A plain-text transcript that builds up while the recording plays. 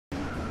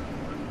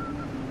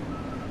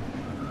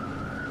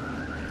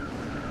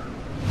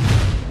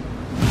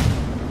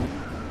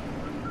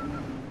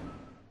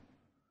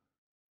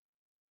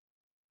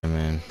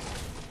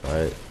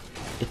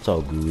It's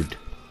all good.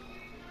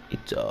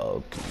 It's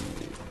all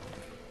good.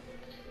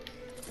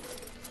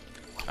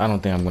 I don't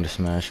think I'm gonna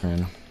smash,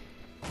 man.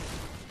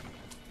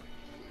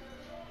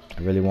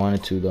 I really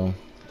wanted to, though.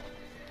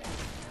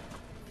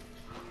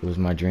 It was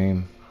my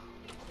dream.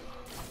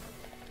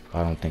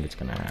 I don't think it's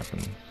gonna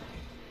happen.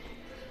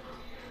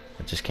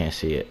 I just can't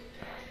see it.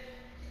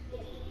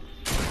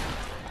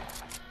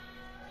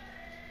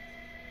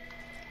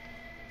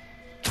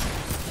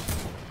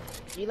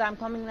 Eli, I'm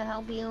coming to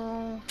help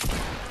you.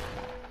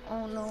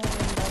 Oh no,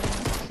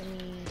 next to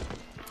me.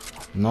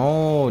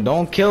 No,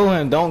 don't kill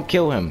him. Don't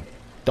kill him.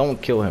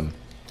 Don't kill him.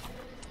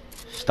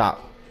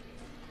 Stop.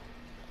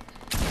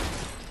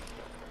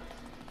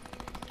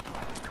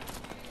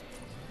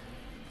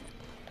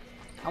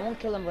 I won't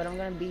kill him, but I'm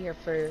gonna be here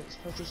for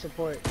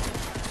support.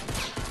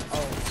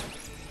 Oh.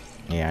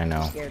 Yeah, I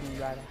know. Scared me,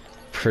 brother.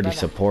 Pretty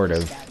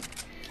supportive.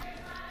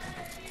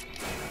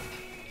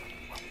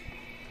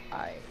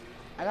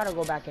 I gotta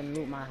go back and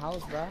loot my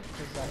house, bro.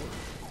 Cause like.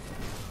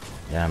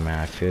 Yeah, man,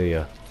 I feel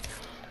you.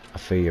 I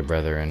feel you,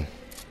 brethren.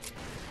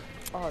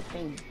 Oh,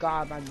 thank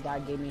God my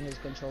dad gave me his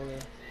controller.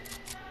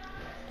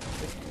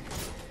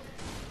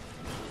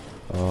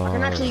 Oh. I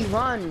can actually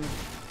run.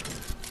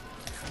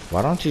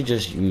 Why don't you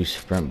just use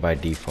sprint by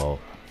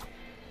default?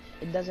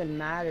 It doesn't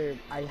matter.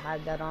 I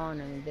had that on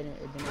and it didn't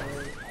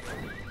work.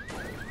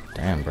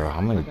 Damn, bro,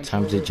 how many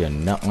times did you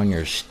nut on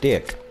your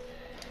stick?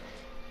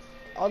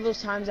 All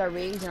those times I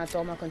raged and I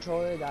throw my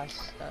controller,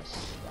 that's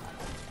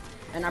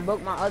and I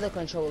broke my other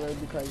controller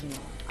because, you know,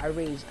 I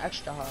raged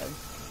extra hard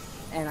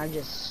and I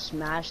just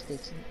smashed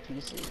it to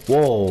pieces.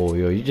 Whoa,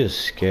 yo, you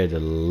just scared the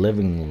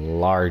living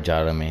large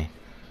out of me.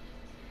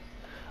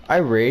 I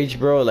rage,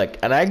 bro, like,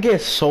 and I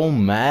get so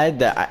mad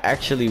that I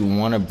actually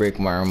want to break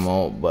my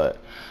remote, but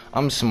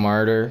I'm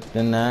smarter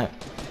than that.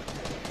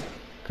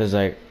 Cause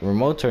like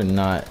remotes are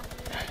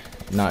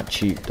not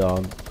cheap,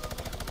 dog.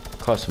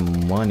 Cost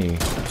money.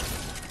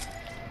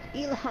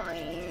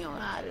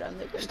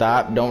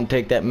 Stop! Don't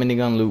take that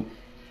minigun loot,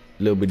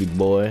 little bitty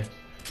boy.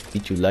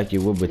 Eat you like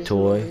you would a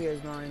toy.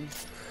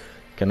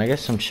 Can I get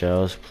some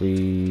shells,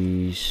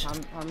 please?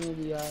 How many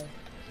do you have?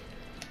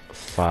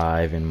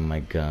 5 in my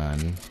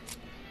gun.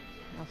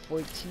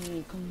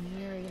 14. Come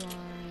here, Eli.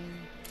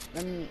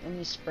 Let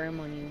me sperm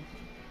on you.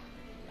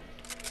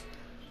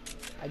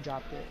 I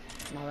dropped it.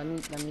 Now let me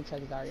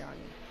text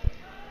Ariani.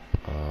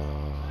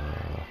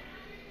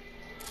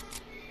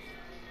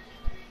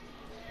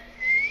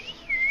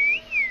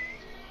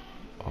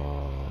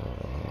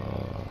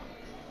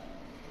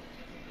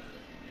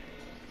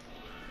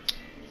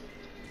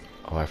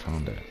 Oh, I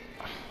found it.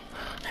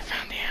 I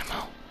found the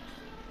ammo.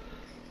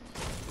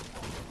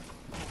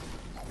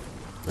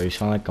 Bro, you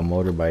sound like a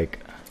motorbike.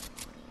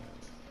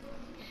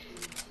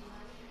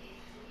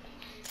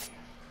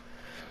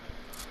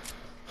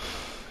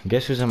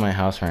 Guess who's in my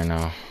house right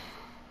now?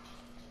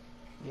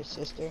 Your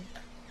sister?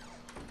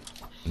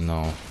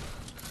 No.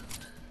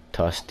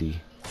 Tusty.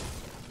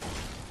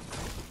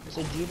 Is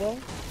it Jibo?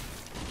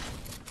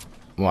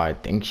 Well, I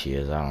think she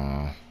is. I don't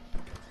know.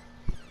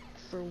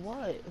 For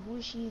what? Who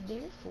is she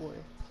there for?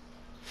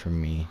 For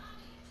me.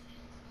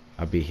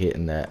 I'll be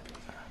hitting that.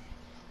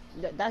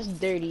 That's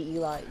dirty,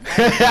 Eli.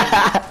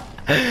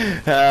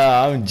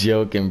 I'm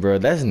joking, bro.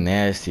 That's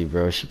nasty,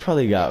 bro. She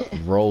probably got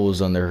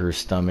rolls under her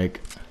stomach.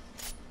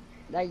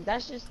 Like,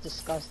 that's just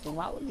disgusting.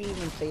 Why would you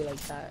even say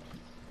like that?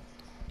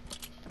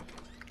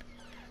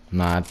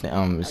 Nah,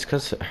 it's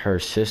cause her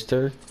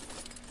sister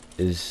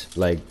is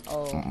like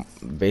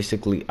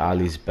basically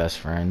Ali's best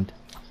friend.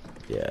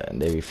 Yeah,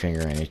 and they be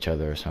fingering each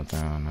other or something.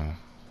 I don't know.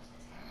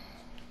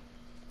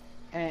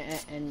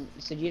 And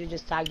Sajida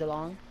just tagged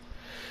along.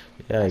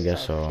 Yeah, I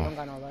guess so. She don't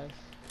got no life.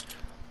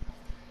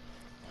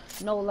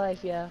 No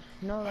life, yeah.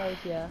 No life,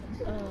 yeah.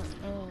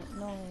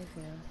 No life,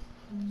 yeah.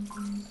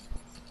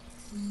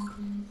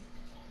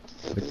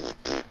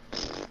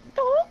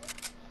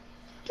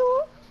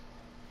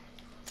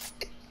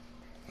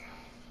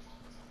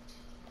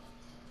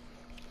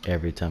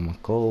 Every time I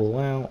go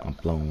out, I'm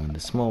blowing the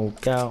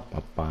smoke out.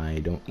 My body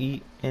don't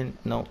eat and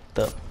know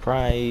the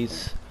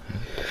price.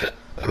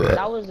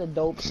 That was a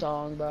dope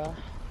song, bro.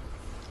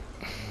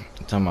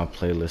 It's on my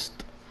playlist.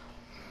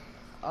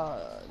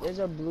 There's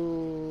a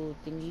blue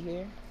thingy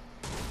here.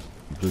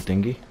 Blue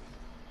thingy?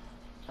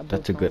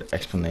 That's a pump. good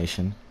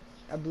explanation.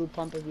 A blue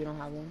pump if you don't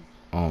have one.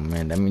 Oh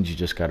man, that means you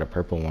just got a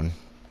purple one.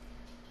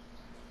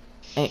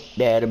 Ain't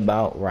that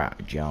about right,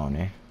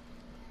 Johnny?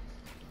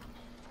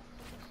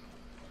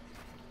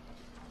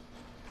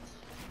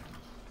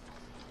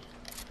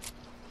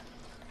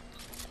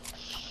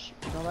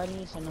 Nobody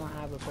needs to know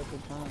I have a purple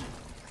pump.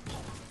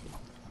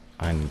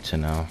 I need to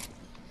know.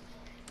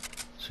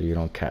 So you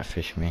don't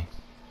catfish me.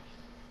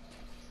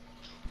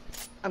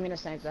 I'm gonna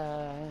snipe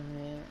that.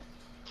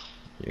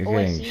 You're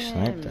getting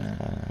sniped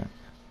at.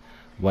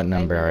 What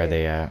number are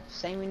they at?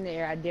 Same in the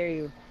air, I dare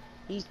you.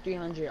 He's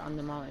 300 on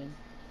the mountain.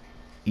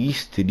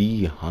 East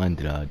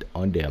 300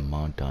 on the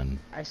mountain.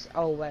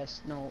 Oh,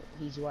 west. No,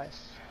 he's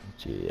west.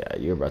 Yeah,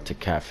 you're about to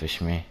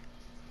catfish me.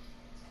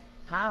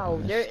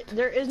 How?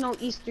 There is no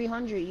East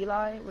 300,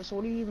 Eli. So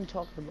what are you even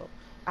talking about?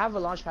 I have a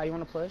launch pad. You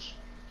want to push?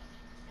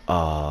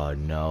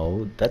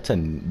 No.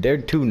 They're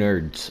two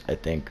nerds, I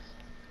think.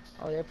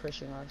 Oh, they're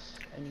pushing us.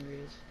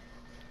 Anyways.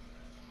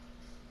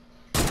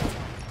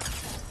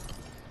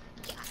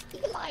 Yeah,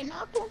 Eli,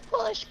 not gonna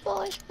push.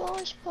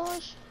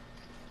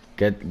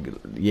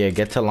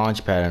 Get to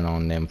launch pattern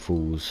on them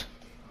fools.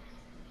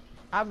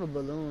 I have a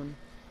balloon.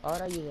 Why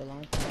would I use a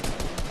launch pad?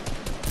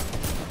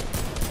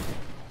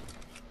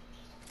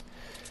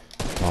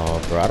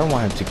 Oh, bro, I don't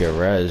want him to get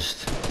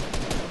rezzed.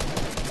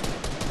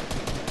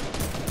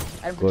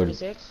 I have for Good.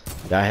 26.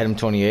 I hit him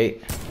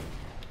 28.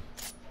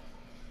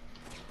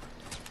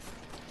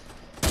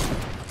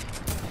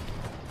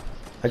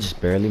 I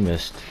just barely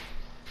missed.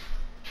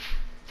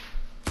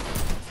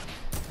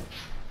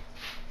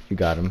 You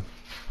got him.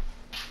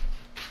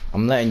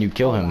 I'm letting you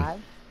kill him.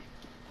 Live?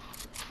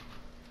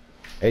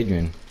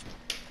 Adrian.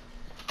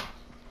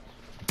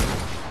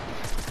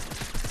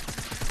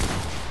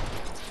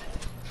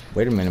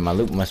 Wait a minute, my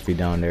loot must be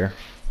down there.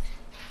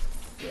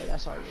 Yeah,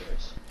 that's all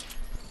yours.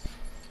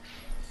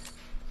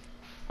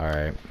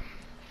 Alright.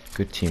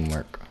 Good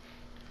teamwork.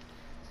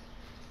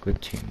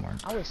 Good teamwork.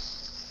 I was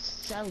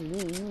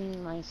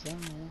selling myself.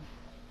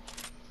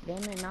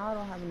 Damn it, now I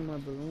don't have any more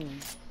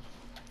balloons.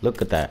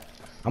 Look at that.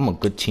 I'm a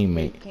good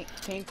teammate.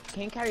 Can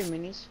you carry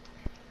minis?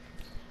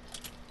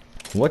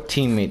 What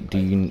teammate do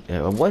you...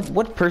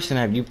 what person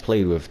have you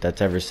played with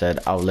that's ever said,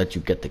 I'll let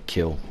you get the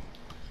kill?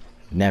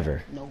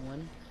 Never. No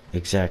one.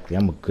 Exactly.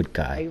 I'm a good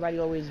guy. Everybody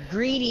always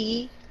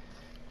greedy.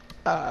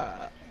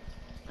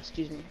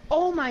 Excuse me.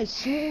 Oh, my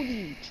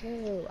smoothie.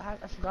 Chill. I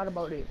forgot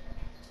about it.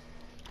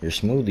 Your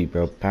smoothie,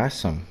 bro. Pass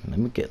some. Let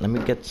me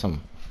get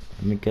some.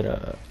 Let me get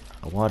a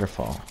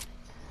waterfall.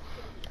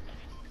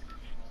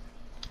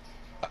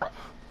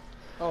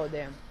 Oh,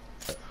 damn.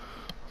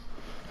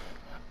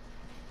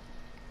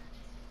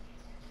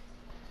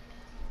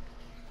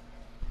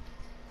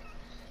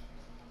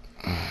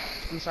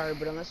 I'm sorry,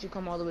 but unless you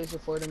come all the way to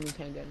Fordham, you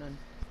can't get none.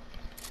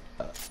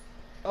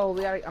 Oh,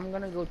 I'm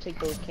gonna go take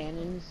those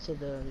cannons to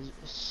the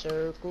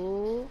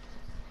circle.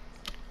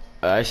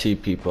 I see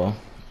people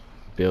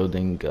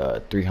building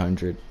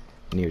 300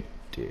 near.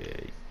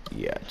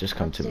 Yeah, just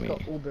come to me.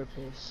 Take a Uber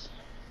piss.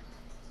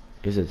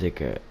 Is it take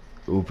a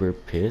Uber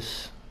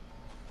piss?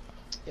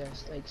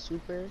 Yes, like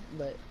super,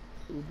 but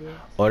Uber.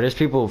 Oh, there's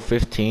people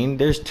 15.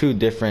 There's two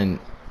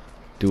different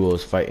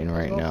duos fighting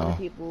right Go for the now.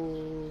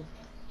 people.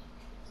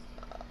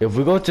 If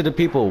we go to the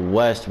people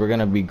west, we're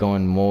gonna be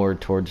going more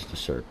towards the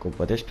circle.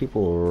 But there's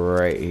people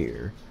right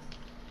here.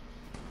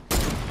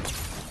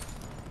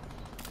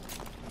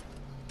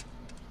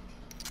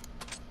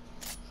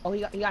 Oh, he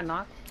got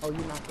knocked. Oh, you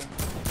knocked him.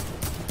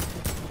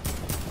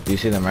 Do you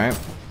see them, right?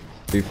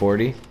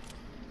 340.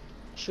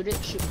 Shoot,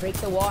 break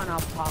the wall and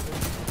I'll pop it.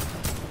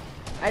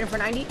 Item for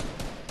 90.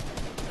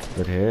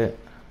 Good hit.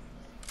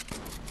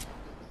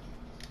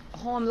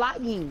 Oh, I'm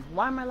lagging.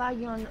 Why am I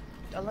lagging on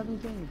 11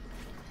 ping?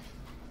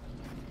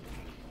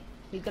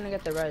 He's gonna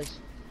get the res.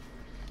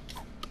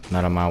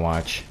 Not on my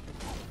watch.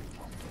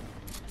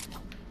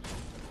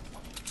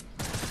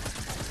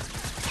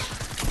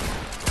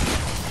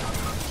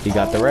 He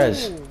got the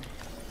res.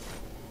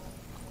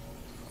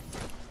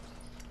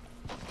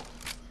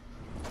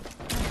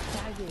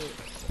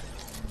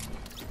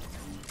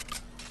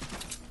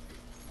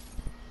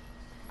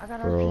 I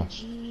got Bro.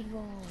 RPG,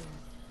 bro.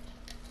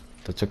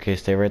 That's okay.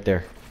 Stay right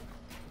there.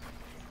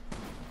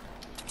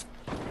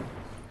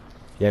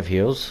 You have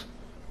heals?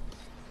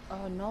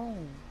 No.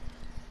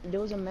 There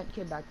was a med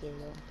kit back there,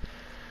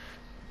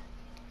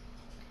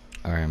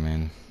 though. Alright,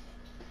 man.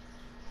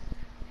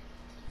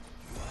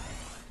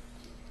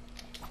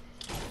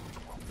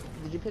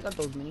 Did you pick up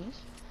those minis?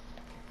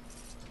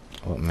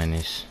 What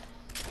minis?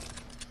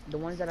 The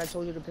ones that I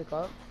told you to pick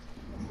up?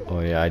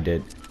 Oh, yeah, I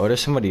did. Oh,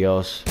 there's somebody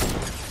else.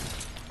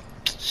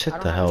 Sit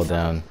the hell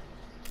down.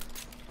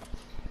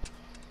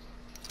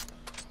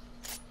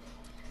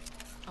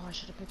 Oh, I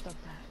should have picked up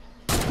that.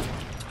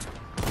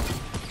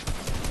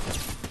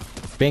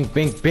 Bink,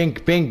 bink,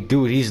 bink, bink.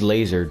 Dude, he's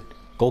lasered.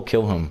 Go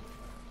kill him.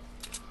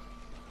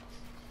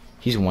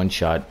 He's one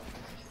shot.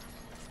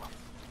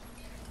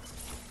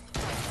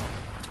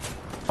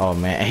 Oh,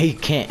 man. He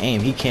can't aim.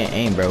 He can't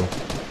aim, bro.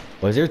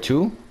 Was there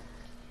two?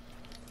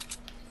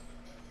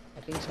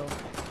 I think so.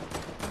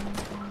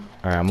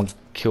 Alright, I'm gonna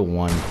kill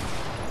one.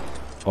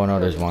 Oh,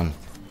 no, there's one.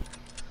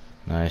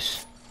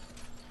 Nice.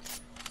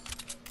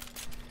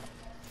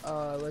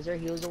 Was there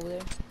heals over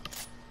there?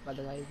 By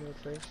the guy who killed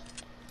first?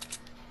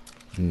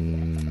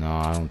 No,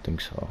 I don't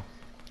think so.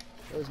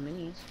 It was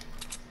minis.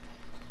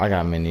 I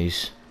got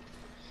minis.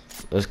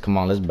 Come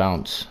on, let's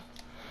bounce.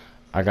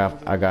 I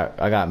got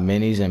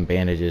minis and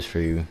bandages for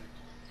you.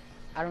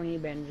 I don't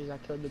need bandages, I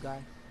killed the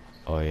guy.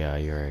 Oh yeah,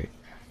 you're right.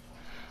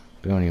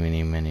 We don't even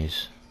need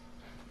minis.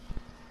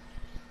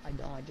 I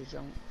just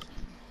don't.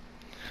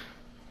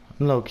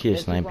 I'm low key a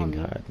There's people sniping on me.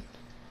 god.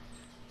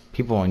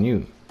 People on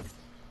you.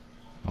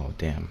 Oh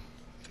damn.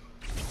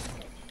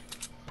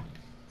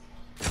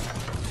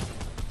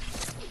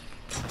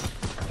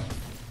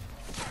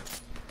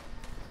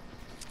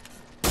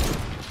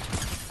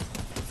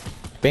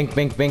 Bink,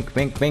 bink, bink,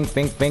 bink, bink,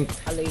 bink, bink.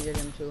 I lasered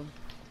him too.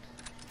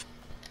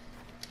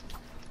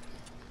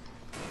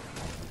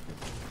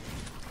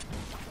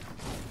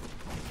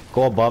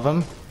 Go above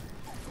him.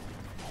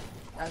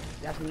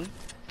 That's me.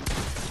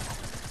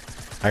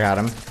 I got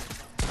him.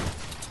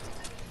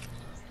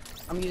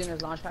 I'm using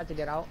his launch pad to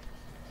get out.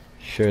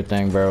 Sure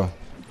thing, bro.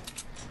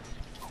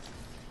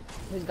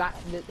 His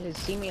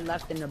teammate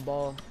left in the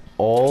ball.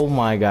 Oh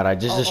my god, I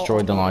just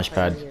destroyed the launch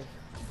pad.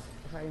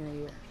 Right in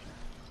here.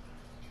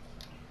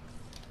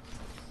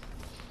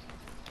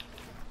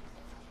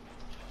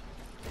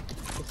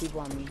 There's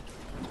people on me.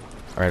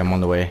 Alright, I'm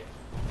on the way.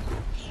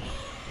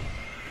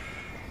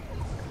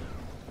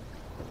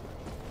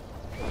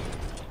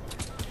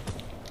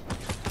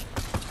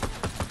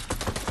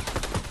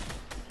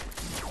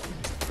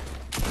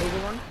 Laser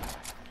one.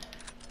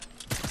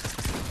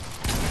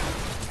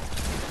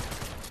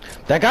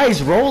 That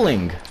guy's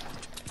rolling.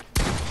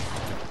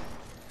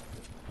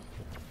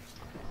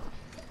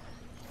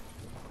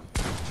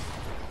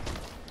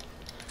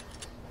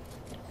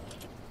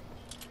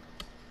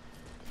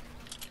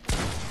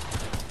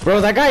 Bro,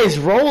 that guy is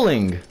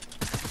rolling.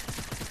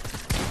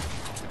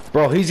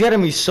 Bro, he's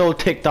getting me so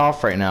ticked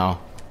off right now.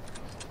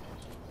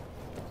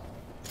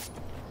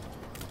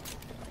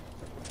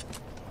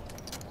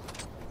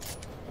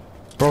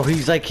 Bro,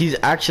 he's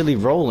actually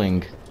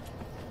rolling.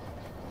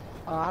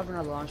 Oh, I have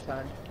another launch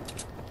pad.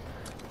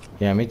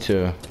 Yeah, me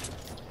too.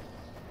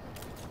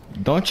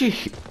 Don't you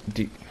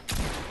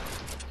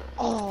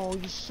Oh,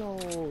 you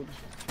sold.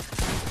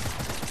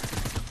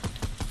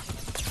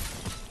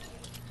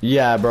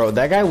 Yeah, bro,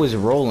 that guy was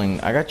rolling.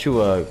 I got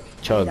you a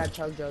chug. That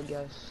chug jug,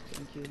 yes.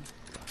 Thank you.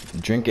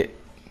 Drink it.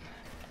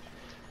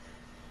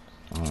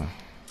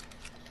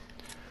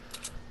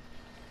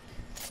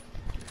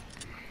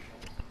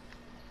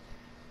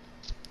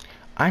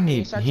 I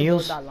need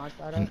heals,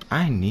 and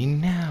I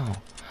need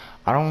now.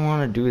 I don't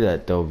want to do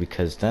that though,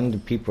 because then the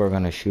people are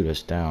gonna shoot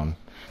us down.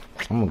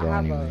 I'm gonna go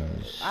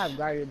anyways. I have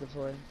guarded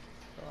before.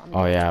 So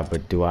oh yeah,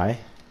 but do I?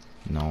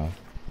 No.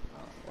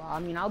 Well, I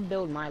mean, I'll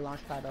build my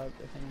launch pad up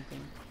if anything.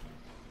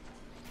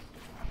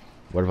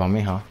 What about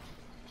me, huh?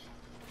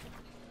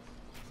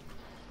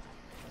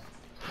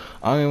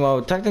 I mean,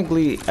 well,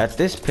 technically, at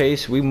this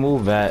pace, we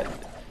move at...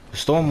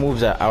 Storm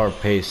moves at our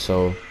pace,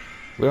 so...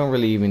 We don't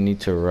really even need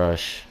to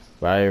rush.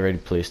 But I already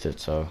placed it,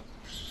 so...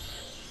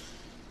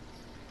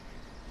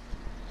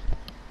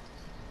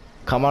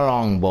 Come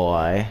along,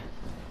 boy.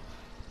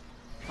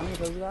 How many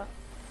kills you got?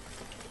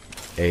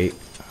 8.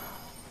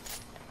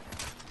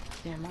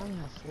 Damn, I only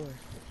have 4.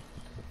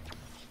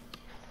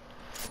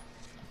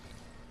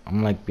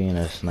 I'm like being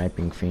a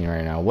sniping fiend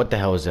right now. What the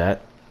hell is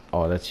that?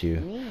 Oh, that's you.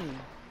 Me.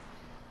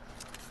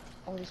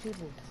 Oh, there's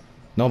people.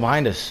 No,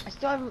 behind us. I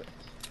still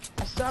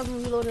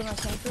haven't reloaded my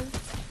sniper.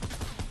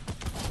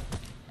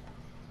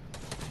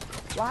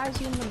 Why is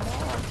he in the ball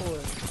for?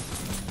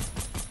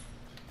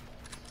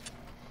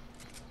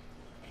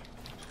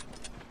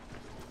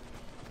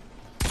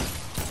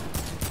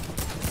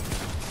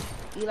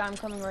 Eli, I'm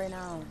coming right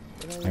now.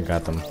 I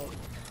got them.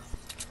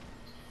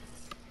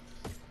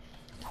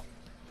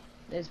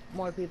 There's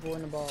more people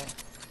in the ball.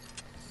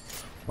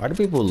 Why do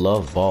people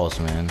love balls,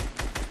 man?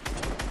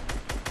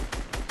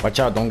 Watch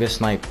out, don't get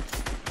sniped.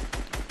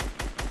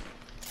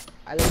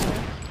 I live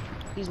here.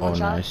 He's one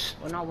shot. Nice.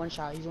 Well, not one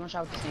shot. He's one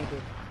shot with the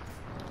sniper.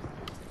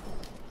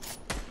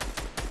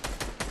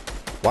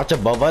 Watch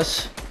above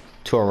us,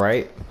 to our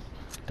right.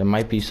 There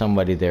might be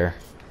somebody there.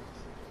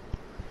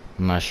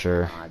 I'm not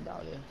sure. I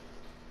doubt it.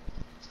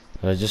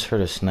 I just heard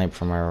a snipe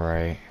from our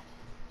right.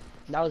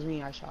 That was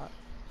me. I shot.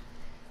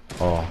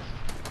 Oh.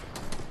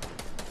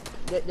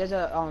 There's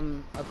a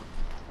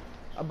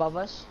above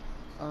us,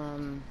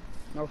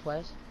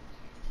 northwest,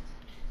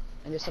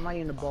 and there's somebody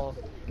in the ball.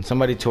 And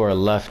somebody to our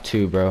left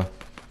too, bro.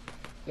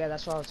 Yeah,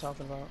 that's what I was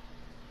talking about.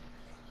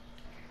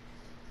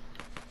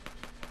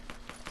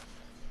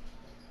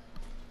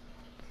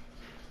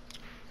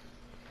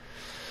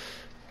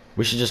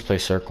 We should just play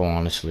circle,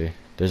 honestly.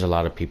 There's a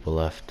lot of people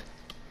left.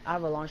 I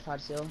have a launch pad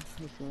still,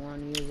 if you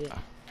want to use it.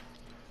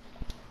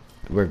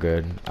 We're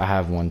good. I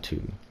have one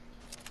too.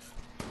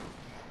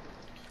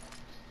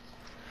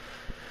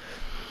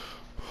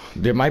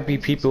 There might be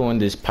people in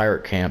this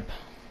pirate camp.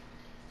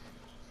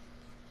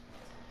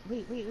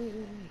 Wait.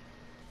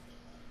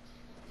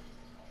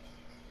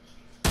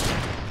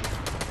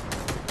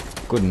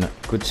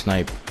 Good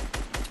snipe.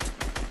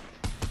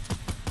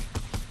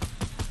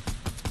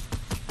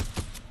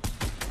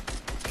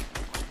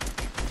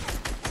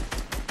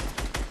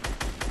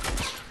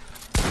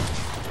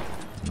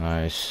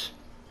 Nice.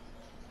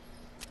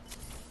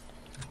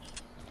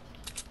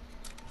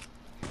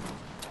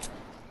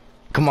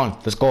 Come on,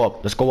 let's go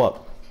up. Let's go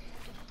up.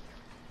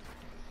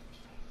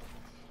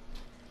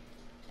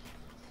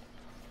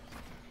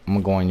 I'm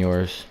gonna go on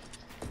yours.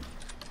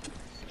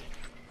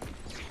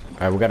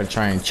 Alright, we gotta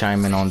try and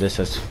chime in on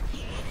this as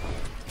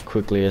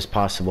quickly as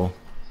possible.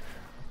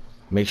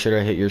 Make sure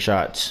to hit your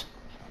shots.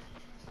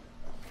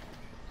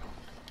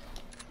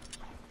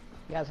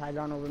 You guys hide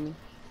on over me.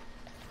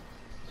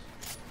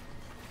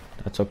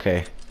 That's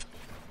okay.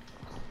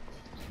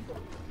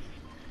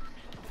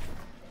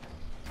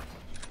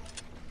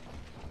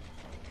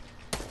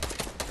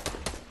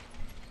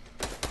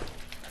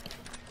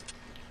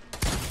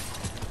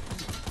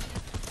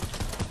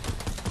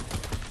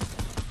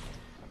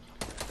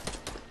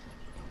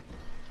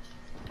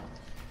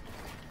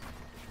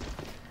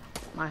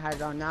 Might have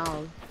it on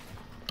now.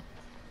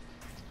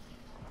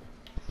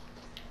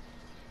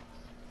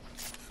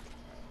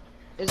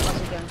 It's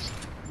us against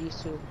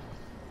these two.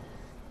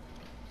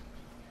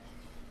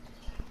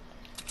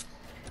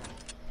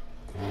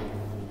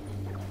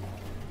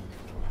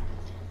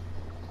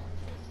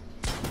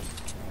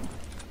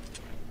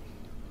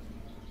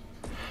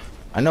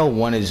 I know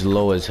one is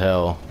low as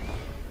hell.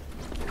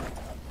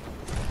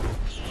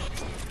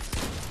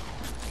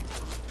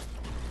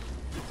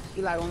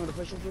 Eli, want me to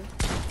push with you?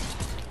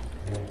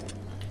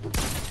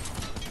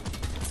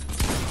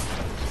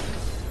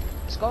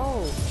 Let's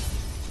go.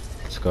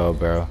 Let's go,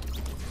 bro.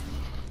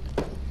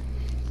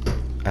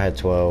 I had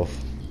 12.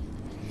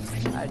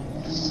 I had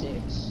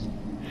 6.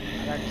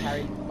 I got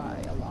carried by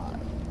a lot.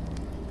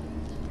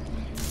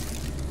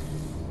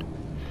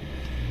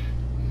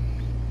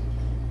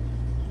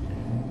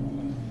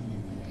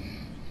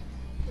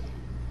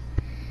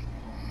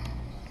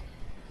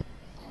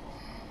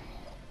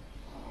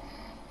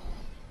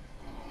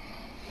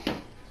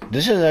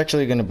 This is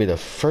actually gonna be the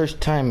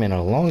first time in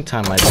a long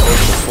time I post a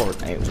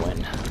Fortnite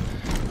win.